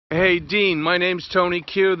Hey Dean, my name's Tony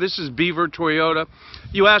Q. This is Beaver Toyota.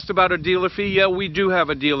 You asked about a dealer fee. Yeah, we do have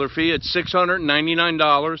a dealer fee. It's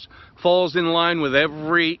 $699. Falls in line with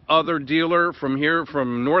every other dealer from here,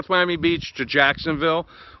 from North Miami Beach to Jacksonville.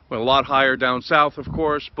 We're a lot higher down south, of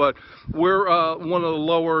course, but we're one of the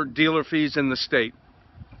lower dealer fees in the state.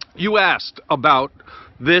 You asked about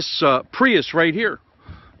this Prius right here.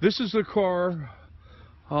 This is the car.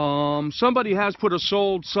 Somebody has put a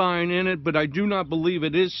sold sign in it, but I do not believe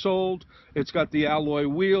it is sold. It's got the alloy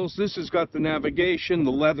wheels. This has got the navigation,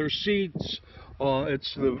 the leather seats.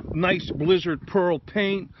 It's the nice Blizzard pearl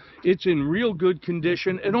paint. It's in real good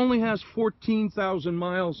condition. It only has 14,000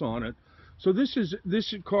 miles on it. So this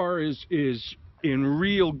car is in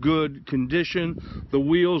real good condition. The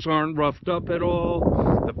wheels aren't roughed up at all.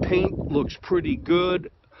 The paint looks pretty good.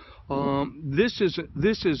 This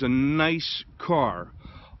is a nice car.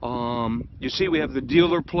 You see we have the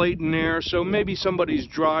dealer plate in there, so maybe somebody's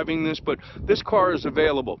driving this, but this car is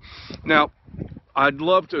available. Now, I'd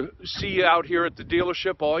love to see you out here at the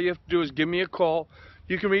dealership. All you have to do is give me a call.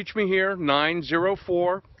 You can reach me here,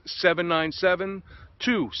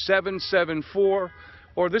 904-797-2774,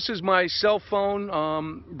 or this is my cell phone,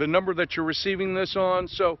 the number that you're receiving this on.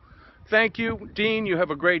 So, thank you, Dean. You have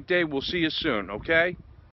a great day. We'll see you soon, okay?